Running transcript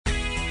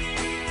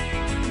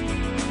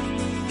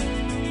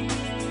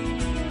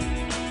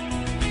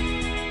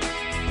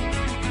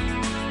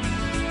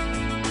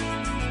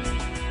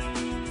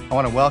I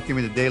want to welcome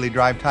you to Daily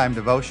Drive Time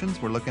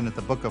Devotions. We're looking at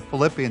the book of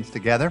Philippians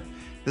together.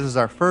 This is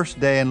our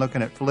first day in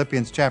looking at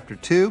Philippians chapter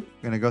 2.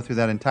 We're going to go through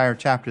that entire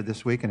chapter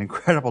this week, an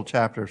incredible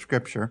chapter of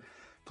Scripture.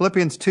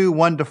 Philippians 2,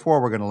 1-4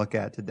 we're going to look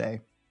at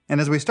today.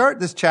 And as we start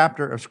this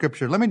chapter of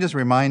Scripture, let me just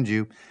remind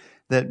you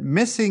that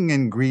missing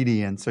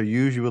ingredients are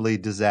usually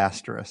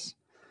disastrous.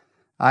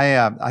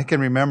 I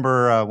can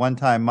remember one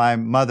time my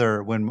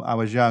mother, when I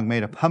was young,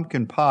 made a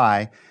pumpkin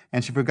pie,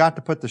 and she forgot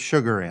to put the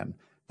sugar in.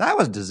 That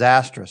was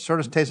disastrous. Sort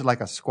of tasted like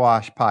a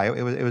squash pie.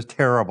 It was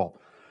terrible.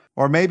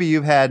 Or maybe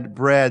you've had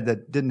bread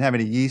that didn't have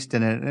any yeast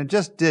in it, and it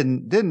just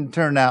didn't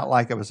turn out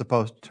like it was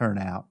supposed to turn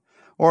out.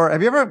 Or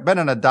have you ever been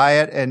on a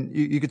diet and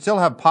you could still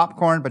have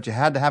popcorn, but you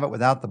had to have it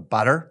without the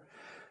butter?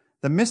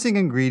 The missing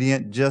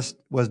ingredient just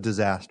was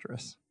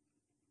disastrous.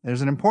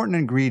 There's an important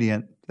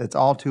ingredient that's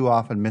all too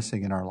often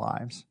missing in our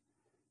lives: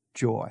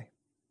 joy.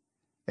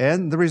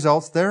 And the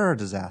results there are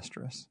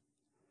disastrous.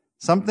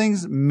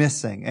 Something's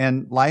missing,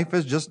 and life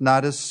is just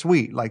not as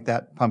sweet like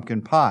that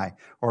pumpkin pie,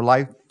 or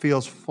life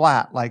feels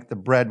flat like the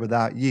bread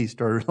without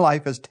yeast, or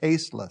life is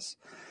tasteless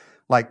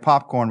like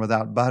popcorn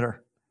without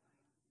butter.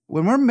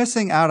 When we're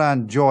missing out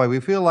on joy,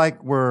 we feel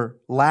like we're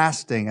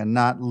lasting and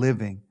not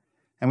living.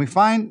 And we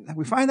find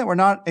that we're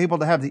not able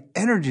to have the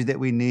energy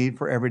that we need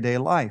for everyday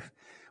life.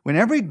 When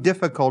every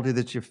difficulty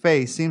that you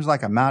face seems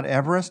like a Mount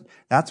Everest,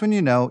 that's when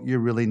you know you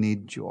really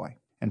need joy.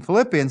 And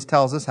Philippians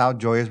tells us how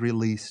joy is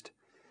released.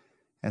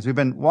 As we've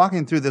been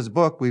walking through this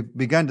book, we've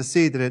begun to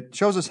see that it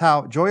shows us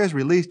how joy is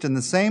released in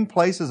the same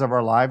places of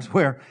our lives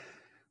where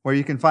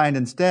you can find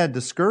instead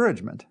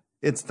discouragement.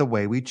 It's the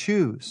way we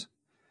choose.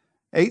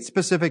 8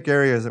 specific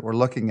areas that we're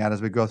looking at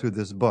as we go through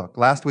this book.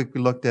 Last week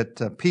we looked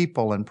at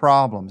people and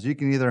problems. You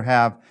can either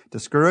have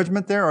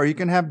discouragement there or you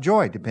can have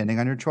joy, depending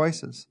on your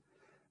choices.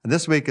 And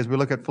this week, as we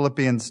look at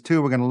Philippians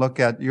 2, we're going to look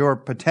at your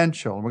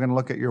potential. We're going to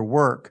look at your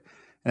work.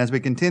 And as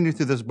we continue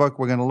through this book,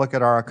 we're going to look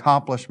at our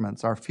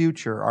accomplishments, our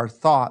future, our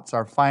thoughts,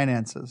 our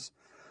finances.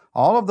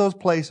 All of those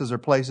places are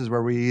places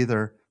where we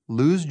either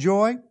lose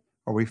joy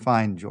or we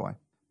find joy.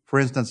 For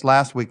instance,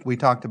 last week we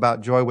talked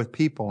about joy with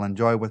people and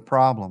joy with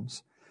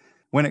problems.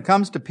 When it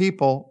comes to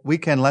people, we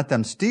can let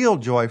them steal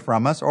joy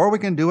from us, or we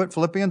can do what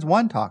Philippians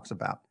 1 talks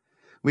about.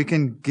 We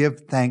can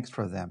give thanks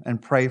for them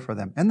and pray for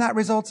them, and that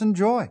results in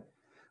joy.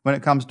 When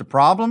it comes to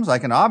problems, I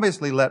can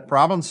obviously let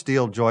problems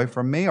steal joy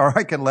from me, or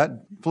I can let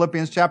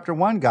Philippians chapter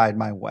 1 guide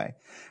my way.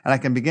 And I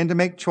can begin to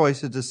make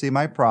choices to see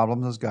my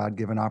problems as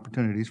God-given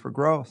opportunities for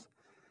growth.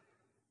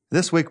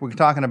 This week, we're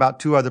talking about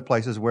 2 other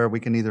places where we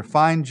can either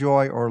find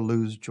joy or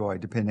lose joy,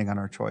 depending on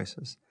our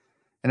choices.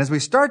 And as we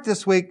start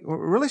this week,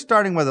 we're really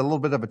starting with a little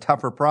bit of a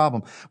tougher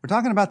problem. We're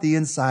talking about the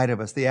inside of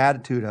us, the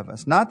attitude of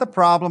us, not the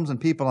problems and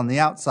people on the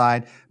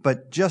outside,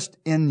 but just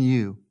in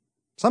you.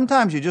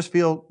 Sometimes you just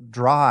feel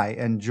dry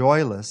and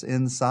joyless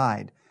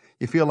inside.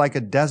 You feel like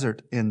a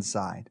desert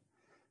inside.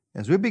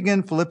 As we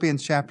begin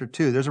Philippians chapter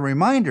 2, there's a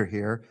reminder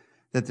here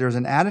that there's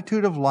an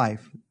attitude of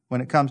life when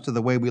it comes to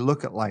the way we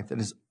look at life that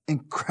is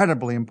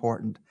incredibly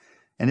important.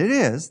 And it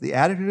is the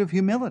attitude of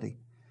humility.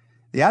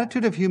 The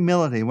attitude of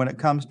humility when it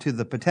comes to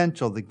the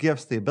potential, the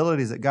gifts, the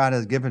abilities that God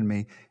has given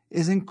me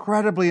is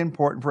incredibly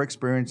important for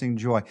experiencing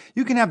joy.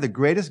 You can have the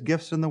greatest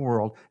gifts in the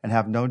world and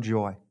have no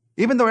joy.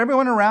 Even though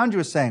everyone around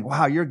you is saying,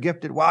 wow, you're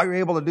gifted, wow, you're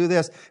able to do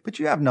this, but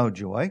you have no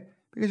joy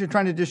because you're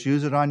trying to just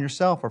use it on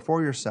yourself or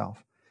for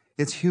yourself.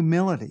 It's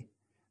humility,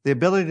 the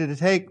ability to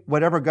take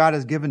whatever God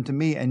has given to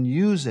me and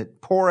use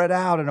it, pour it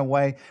out in a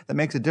way that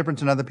makes a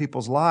difference in other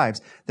people's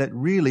lives, that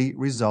really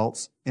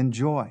results in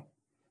joy.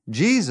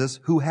 Jesus,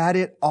 who had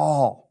it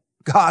all,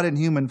 God in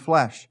human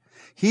flesh,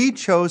 he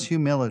chose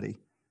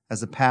humility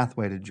as a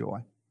pathway to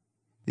joy.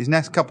 These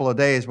next couple of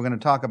days, we're going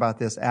to talk about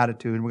this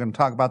attitude. We're going to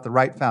talk about the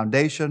right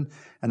foundation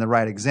and the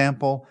right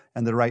example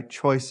and the right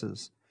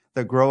choices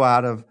that grow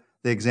out of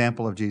the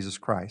example of Jesus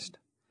Christ.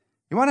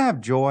 You want to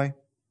have joy?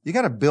 You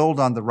got to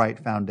build on the right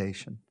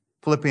foundation.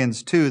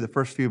 Philippians 2, the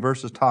first few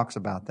verses, talks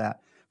about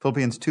that.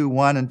 Philippians 2,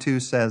 1 and 2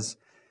 says,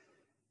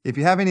 if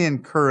you have any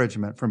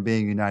encouragement from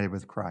being united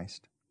with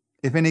Christ,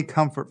 if any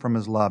comfort from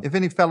his love, if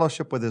any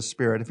fellowship with his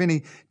Spirit, if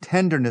any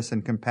tenderness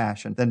and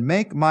compassion, then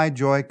make my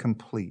joy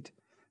complete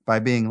by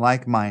being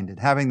like-minded,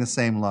 having the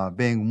same love,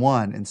 being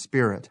one in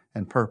spirit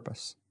and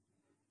purpose.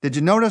 Did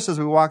you notice as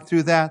we walk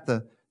through that,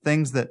 the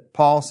things that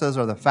Paul says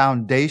are the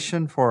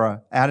foundation for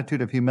an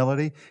attitude of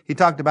humility? He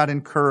talked about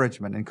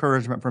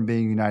encouragement from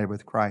being united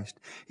with Christ.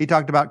 He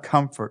talked about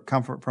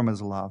comfort from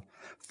his love,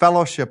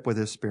 fellowship with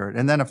his Spirit.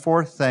 And then a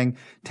fourth thing,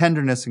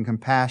 tenderness and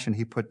compassion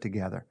he put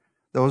together.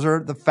 Those are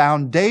the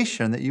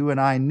foundation that you and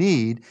I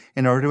need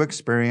in order to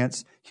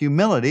experience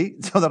humility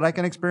so that I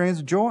can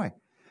experience joy,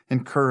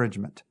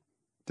 encouragement.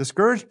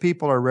 Discouraged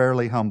people are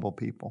rarely humble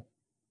people.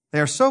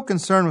 They are so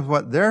concerned with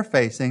what they're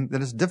facing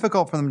that it's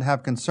difficult for them to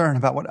have concern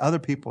about what other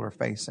people are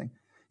facing.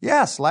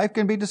 Yes, life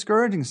can be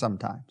discouraging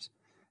sometimes.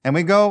 And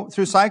we go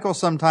through cycles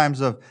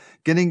sometimes of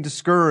getting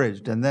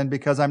discouraged. And then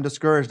because I'm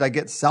discouraged, I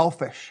get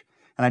selfish.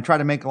 And I try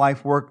to make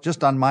life work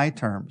just on my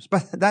terms.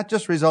 But that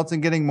just results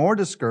in getting more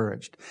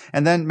discouraged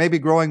and then maybe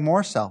growing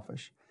more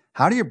selfish.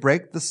 How do you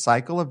break the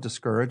cycle of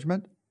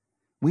discouragement?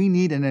 We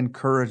need an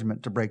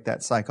encouragement to break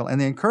that cycle. And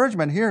the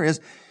encouragement here is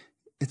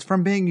it's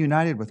from being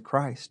united with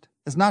Christ.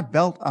 It's not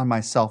built on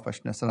my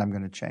selfishness that I'm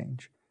going to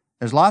change.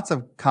 There's lots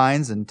of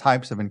kinds and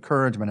types of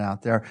encouragement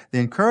out there. The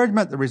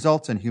encouragement that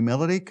results in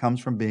humility comes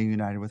from being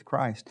united with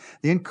Christ.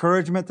 The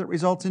encouragement that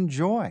results in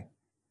joy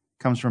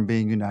comes from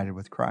being united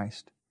with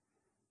Christ.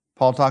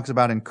 Paul talks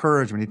about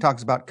encouragement. He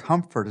talks about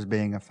comfort as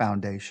being a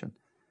foundation.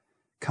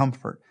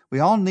 Comfort. We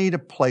all need a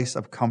place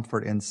of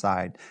comfort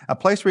inside, a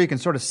place where you can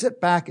sort of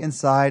sit back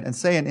inside and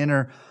say an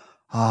inner,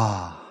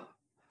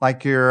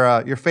 like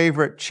your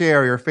favorite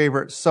chair, your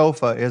favorite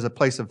sofa is a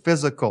place of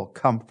physical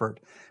comfort.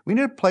 We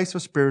need a place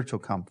of spiritual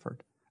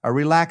comfort, a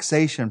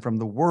relaxation from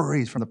the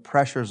worries, from the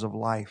pressures of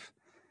life.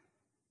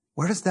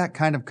 Where does that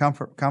kind of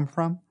comfort come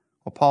from?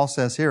 Well, Paul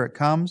says here it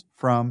comes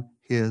from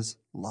His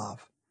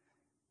love.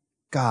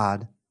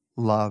 God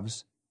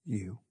loves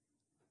you.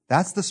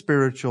 That's the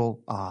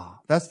spiritual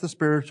that's the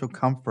spiritual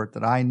comfort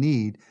that I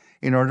need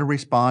in order to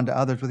respond to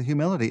others with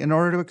humility, in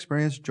order to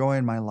experience joy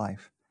in my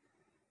life.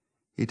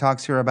 He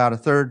talks here about a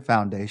third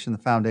foundation, the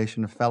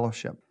foundation of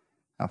fellowship.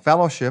 Now,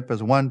 fellowship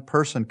is one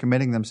person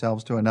committing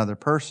themselves to another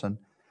person.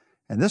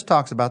 And this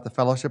talks about the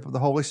fellowship of the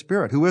Holy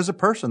Spirit, who is a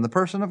person, the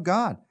person of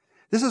God.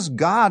 This is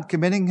God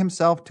committing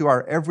Himself to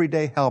our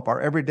everyday help,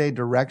 our everyday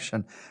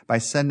direction by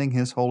sending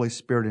His Holy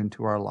Spirit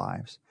into our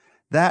lives.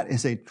 That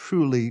is a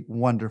truly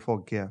wonderful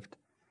gift.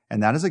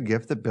 And that is a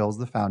gift that builds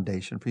the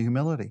foundation for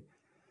humility.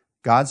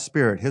 God's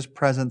Spirit, His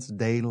presence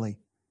daily.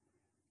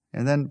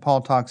 And then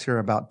Paul talks here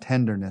about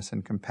tenderness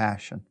and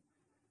compassion.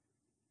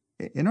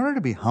 In order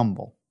to be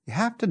humble, you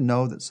have to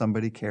know that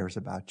somebody cares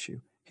about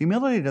you.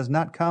 Humility does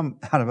not come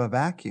out of a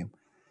vacuum.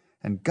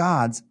 And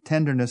God's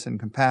tenderness and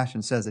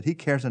compassion says that He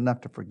cares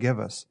enough to forgive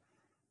us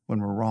when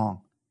we're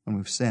wrong, when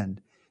we've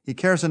sinned. He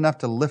cares enough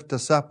to lift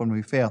us up when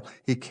we fail.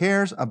 He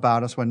cares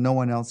about us when no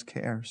one else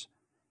cares.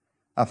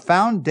 A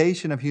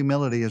foundation of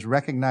humility is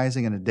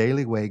recognizing in a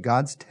daily way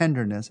God's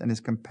tenderness and His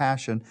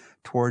compassion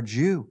towards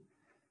you.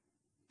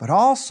 But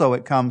also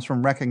it comes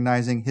from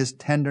recognizing His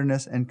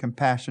tenderness and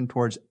compassion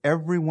towards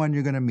everyone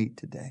you're going to meet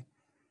today.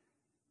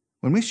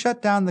 When we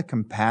shut down the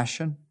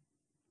compassion,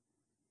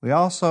 we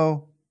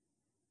also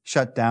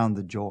shut down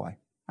the joy.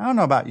 I don't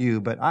know about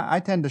you, but I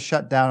tend to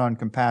shut down on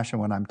compassion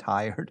when I'm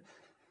tired.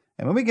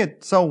 And when we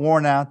get so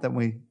worn out that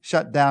we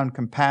shut down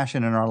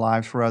compassion in our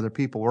lives for other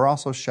people, we're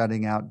also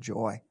shutting out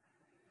joy.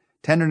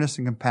 Tenderness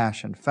and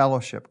compassion,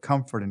 fellowship,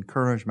 comfort,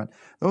 encouragement,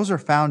 those are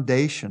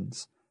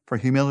foundations for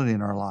humility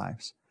in our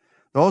lives.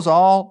 Those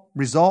all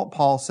result,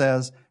 Paul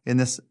says, in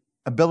this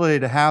ability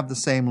to have the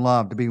same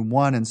love, to be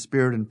one in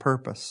spirit and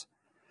purpose.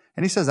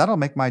 And he says, that'll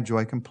make my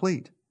joy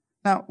complete.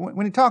 Now,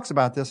 when he talks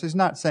about this, he's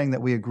not saying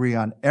that we agree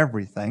on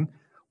everything,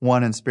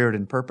 one in spirit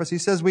and purpose. He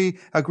says we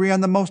agree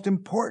on the most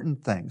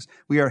important things.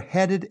 We are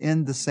headed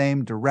in the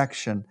same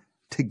direction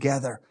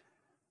together.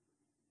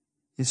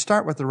 You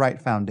start with the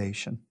right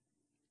foundation.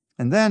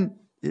 And then,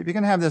 if you're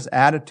going to have this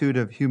attitude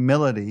of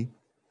humility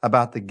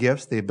about the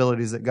gifts, the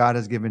abilities that God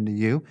has given to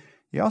you,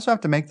 you also have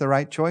to make the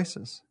right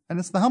choices. And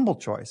it's the humble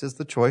choice. It's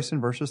the choice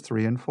in verses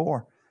 3 and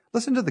 4.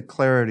 Listen to the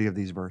clarity of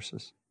these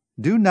verses.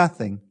 Do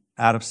nothing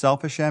out of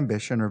selfish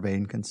ambition or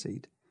vain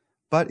conceit,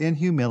 but in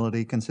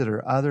humility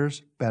consider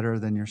others better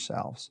than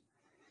yourselves.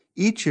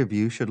 Each of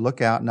you should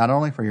look out not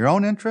only for your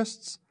own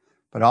interests,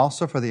 but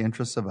also for the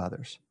interests of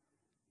others.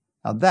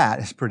 Now that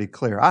is pretty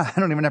clear. I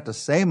don't even have to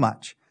say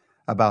much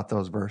about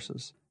those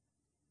verses.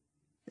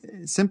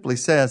 It simply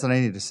says that I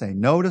need to say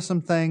no to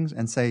some things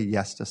and say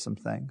yes to some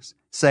things.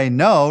 Say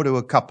no to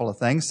a couple of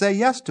things. Say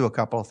yes to a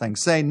couple of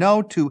things. Say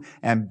no to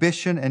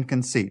ambition and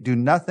conceit. Do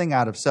nothing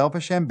out of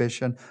selfish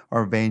ambition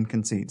or vain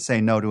conceit.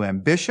 Say no to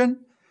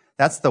ambition.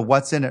 That's the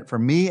what's in it for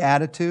me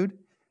attitude.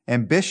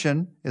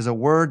 Ambition is a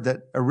word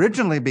that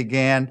originally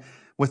began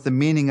with the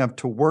meaning of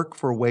to work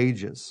for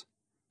wages.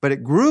 But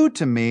it grew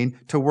to mean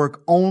to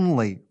work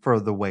only for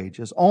the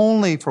wages,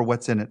 only for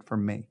what's in it for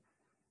me.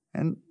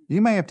 And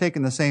you may have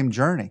taken the same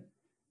journey.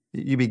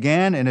 You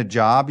began in a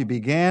job, you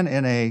began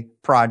in a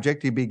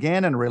project, you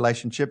began in a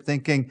relationship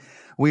thinking,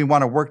 we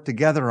want to work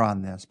together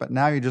on this, but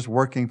now you're just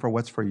working for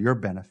what's for your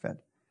benefit.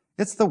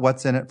 It's the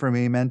what's in it for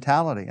me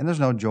mentality, and there's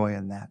no joy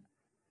in that.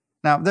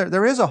 Now,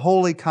 there is a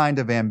holy kind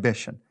of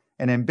ambition,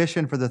 an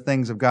ambition for the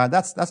things of God.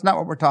 That's not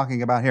what we're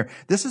talking about here.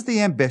 This is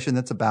the ambition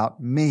that's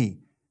about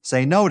me.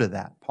 Say no to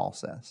that, Paul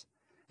says.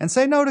 And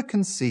say no to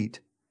conceit,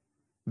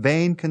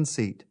 vain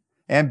conceit.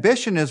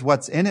 Ambition is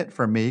what's in it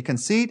for me.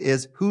 Conceit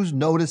is who's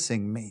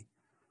noticing me.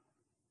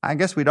 I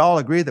guess we'd all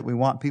agree that we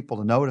want people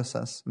to notice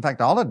us. In fact,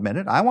 I'll admit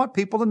it. I want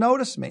people to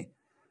notice me.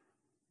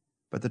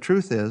 But the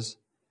truth is,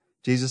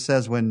 Jesus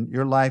says when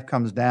your life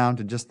comes down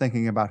to just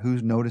thinking about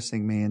who's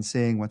noticing me and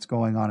seeing what's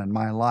going on in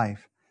my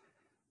life,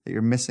 that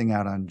you're missing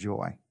out on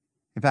joy.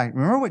 In fact,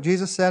 remember what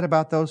Jesus said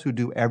about those who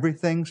do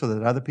everything so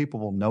that other people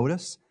will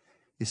notice?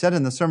 He said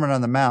in the Sermon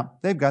on the Mount,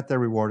 they've got their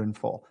reward in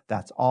full.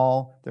 That's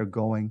all they're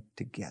going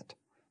to get.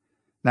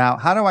 Now,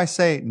 how do I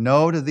say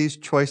no to these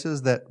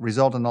choices that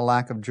result in a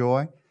lack of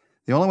joy?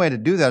 The only way to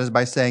do that is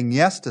by saying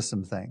yes to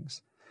some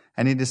things.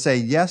 I need to say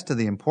yes to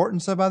the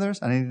importance of others.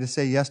 I need to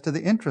say yes to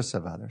the interests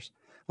of others.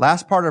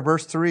 Last part of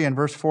verse 3 and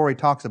verse 4, he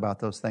talks about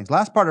those things.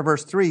 Last part of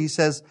verse 3, he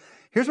says,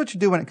 here's what you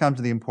do when it comes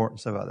to the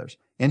importance of others.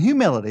 In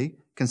humility,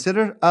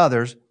 consider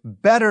others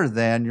better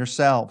than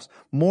yourselves,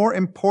 more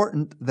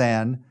important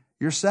than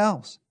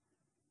yourselves.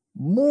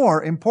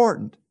 More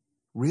important.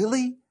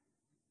 Really?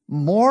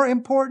 More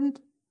important?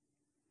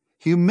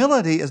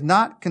 Humility is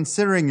not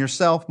considering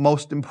yourself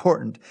most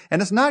important,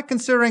 and it's not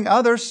considering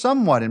others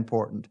somewhat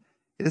important.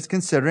 It is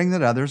considering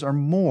that others are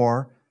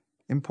more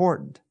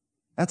important.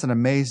 That's an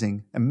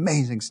amazing,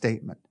 amazing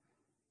statement.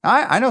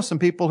 I know some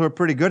people who are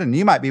pretty good, and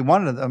you might be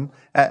one of them,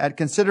 at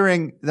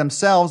considering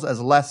themselves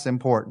as less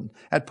important,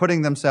 at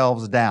putting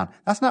themselves down.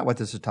 That's not what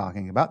this is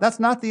talking about. That's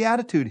not the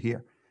attitude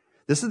here.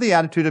 This is the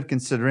attitude of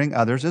considering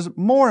others as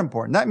more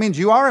important. That means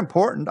you are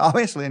important,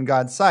 obviously, in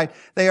God's sight.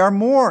 They are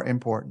more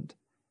important.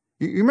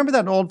 You remember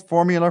that old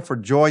formula for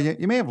joy?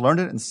 You may have learned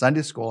it in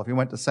Sunday school if you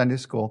went to Sunday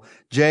school.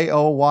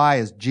 J-O-Y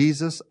is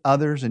Jesus,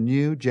 others, and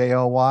you,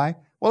 J-O-Y.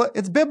 Well,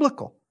 it's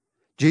biblical.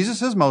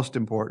 Jesus is most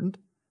important.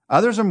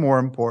 Others are more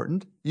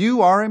important.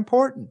 You are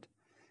important.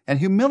 And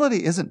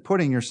humility isn't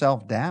putting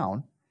yourself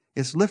down.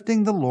 It's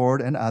lifting the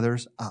Lord and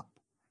others up.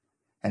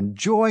 And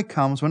joy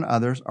comes when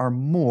others are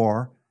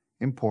more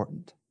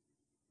important.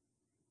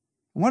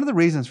 One of the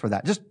reasons for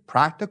that, just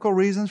practical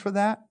reasons for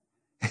that,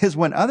 is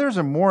when others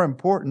are more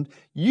important,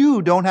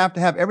 you don't have to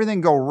have everything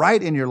go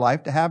right in your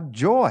life to have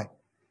joy.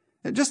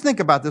 Just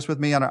think about this with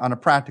me on a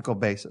practical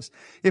basis.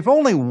 If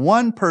only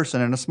one person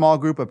in a small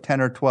group of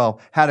 10 or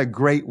 12 had a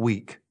great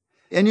week,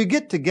 and you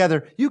get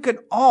together, you can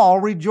all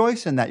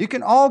rejoice in that. You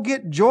can all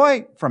get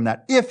joy from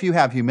that if you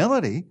have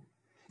humility.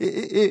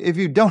 If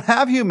you don't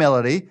have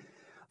humility,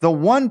 the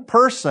one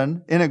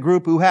person in a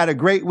group who had a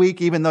great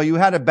week, even though you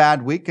had a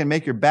bad week, can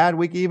make your bad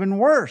week even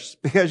worse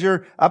because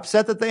you're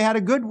upset that they had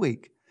a good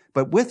week.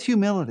 But with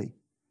humility,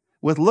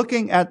 with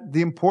looking at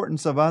the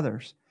importance of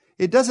others,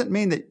 it doesn't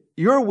mean that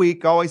your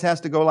week always has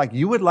to go like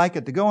you would like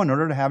it to go in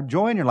order to have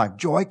joy in your life.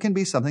 Joy can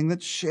be something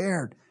that's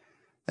shared.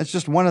 That's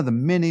just one of the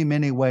many,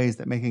 many ways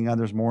that making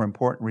others more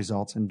important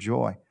results in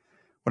joy.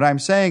 What I'm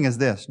saying is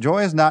this: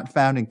 joy is not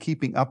found in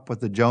keeping up with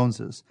the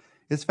Joneses.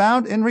 It's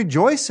found in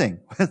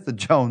rejoicing with the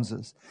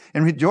Joneses,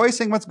 in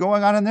rejoicing what's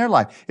going on in their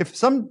life. If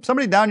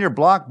somebody down your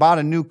block bought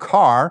a new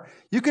car,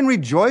 you can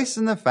rejoice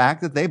in the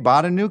fact that they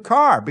bought a new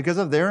car because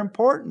of their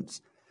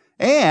importance.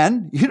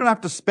 And you don't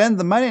have to spend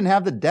the money and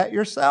have the debt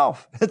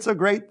yourself. It's a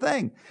great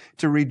thing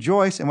to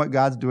rejoice in what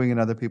God's doing in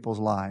other people's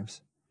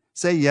lives.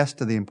 Say yes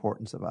to the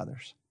importance of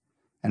others.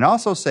 And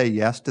also say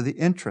yes to the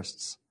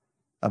interests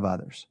of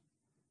others.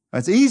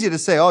 It's easy to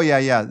say, oh,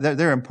 yeah,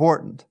 they're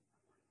important.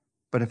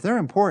 But if they're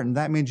important,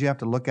 that means you have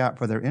to look out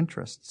for their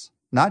interests.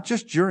 Not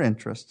just your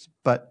interests,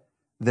 but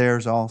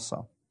theirs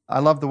also. I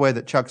love the way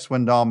that Chuck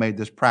Swindoll made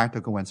this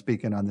practical when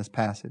speaking on this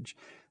passage.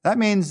 That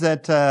means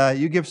that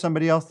you give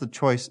somebody else the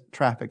choice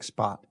traffic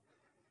spot.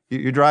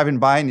 You're driving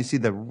by and you see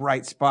the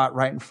right spot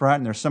right in front,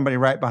 and there's somebody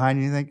right behind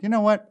you. You think, you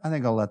know what? I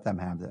think I'll let them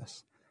have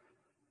this.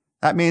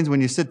 That means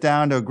when you sit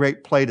down to a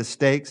great plate of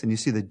steaks and you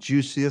see the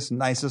juiciest,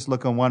 nicest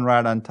looking one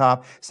right on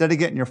top, instead of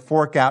getting your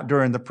fork out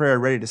during the prayer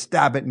ready to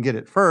stab it and get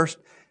it first,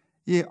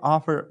 you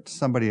offer it to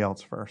somebody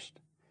else first.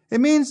 It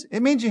means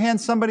you hand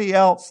somebody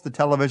else the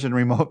television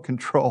remote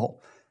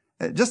control.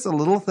 Just the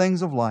little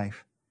things of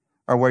life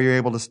are where you're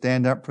able to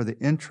stand up for the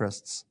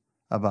interests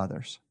of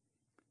others.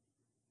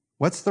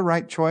 What's the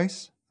right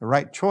choice? The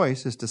right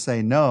choice is to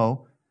say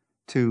no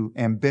to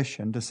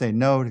ambition, to say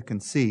no to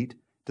conceit,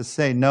 to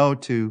say no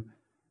to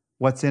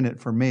what's in it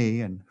for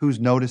me and who's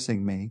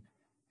noticing me,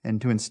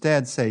 and to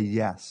instead say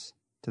yes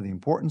to the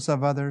importance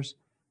of others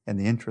and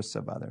the interests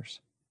of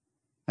others.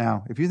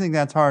 Now, if you think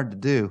that's hard to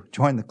do,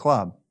 join the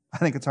club. I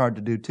think it's hard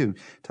to do too.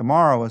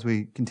 Tomorrow, as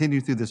we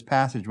continue through this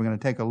passage, we're going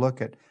to take a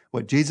look at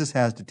what Jesus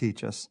has to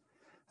teach us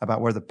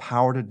about where the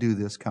power to do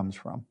this comes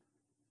from.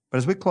 But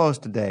as we close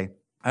today,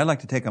 I'd like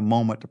to take a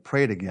moment to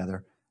pray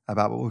together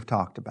about what we've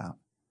talked about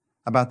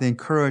the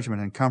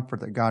encouragement and comfort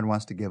that God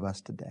wants to give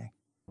us today.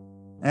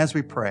 As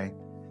we pray,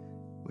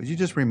 would you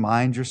just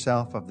remind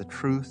yourself of the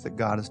truth that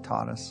God has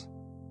taught us?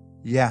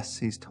 Yes,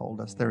 He's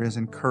told us there is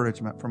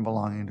encouragement from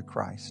belonging to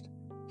Christ.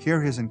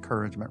 Hear His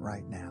encouragement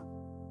right now.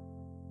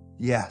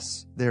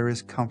 Yes, there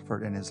is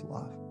comfort in His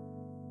love.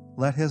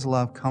 Let His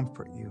love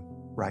comfort you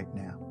right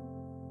now.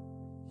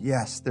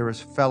 Yes, there is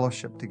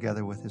fellowship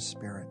together with His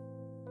Spirit.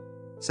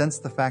 Sense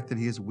the fact that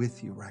He is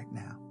with you right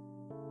now.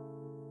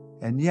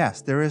 And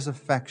yes, there is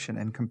affection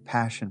and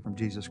compassion from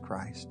Jesus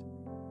Christ.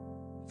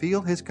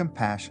 Feel His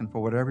compassion for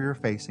whatever you're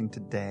facing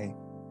today,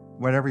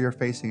 whatever you're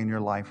facing in your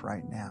life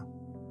right now.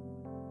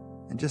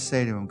 And just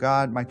say to Him,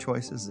 God, my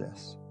choice is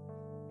this.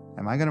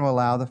 Am I going to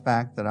allow the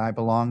fact that I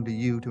belong to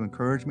You to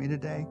encourage me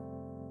today?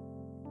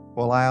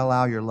 Will I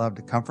allow Your love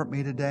to comfort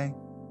me today?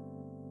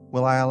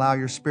 Will I allow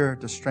Your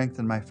Spirit to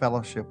strengthen my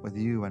fellowship with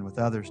You and with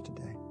others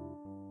today?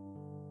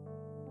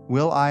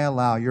 Will I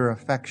allow Your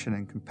affection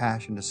and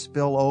compassion to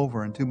spill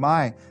over into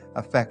my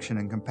affection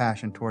and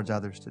compassion towards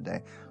others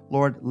today?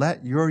 Lord,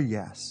 let Your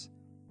yes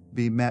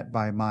be met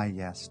by my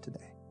yes today.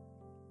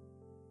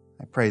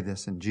 I pray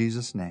this in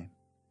Jesus' name.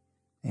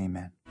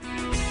 Amen.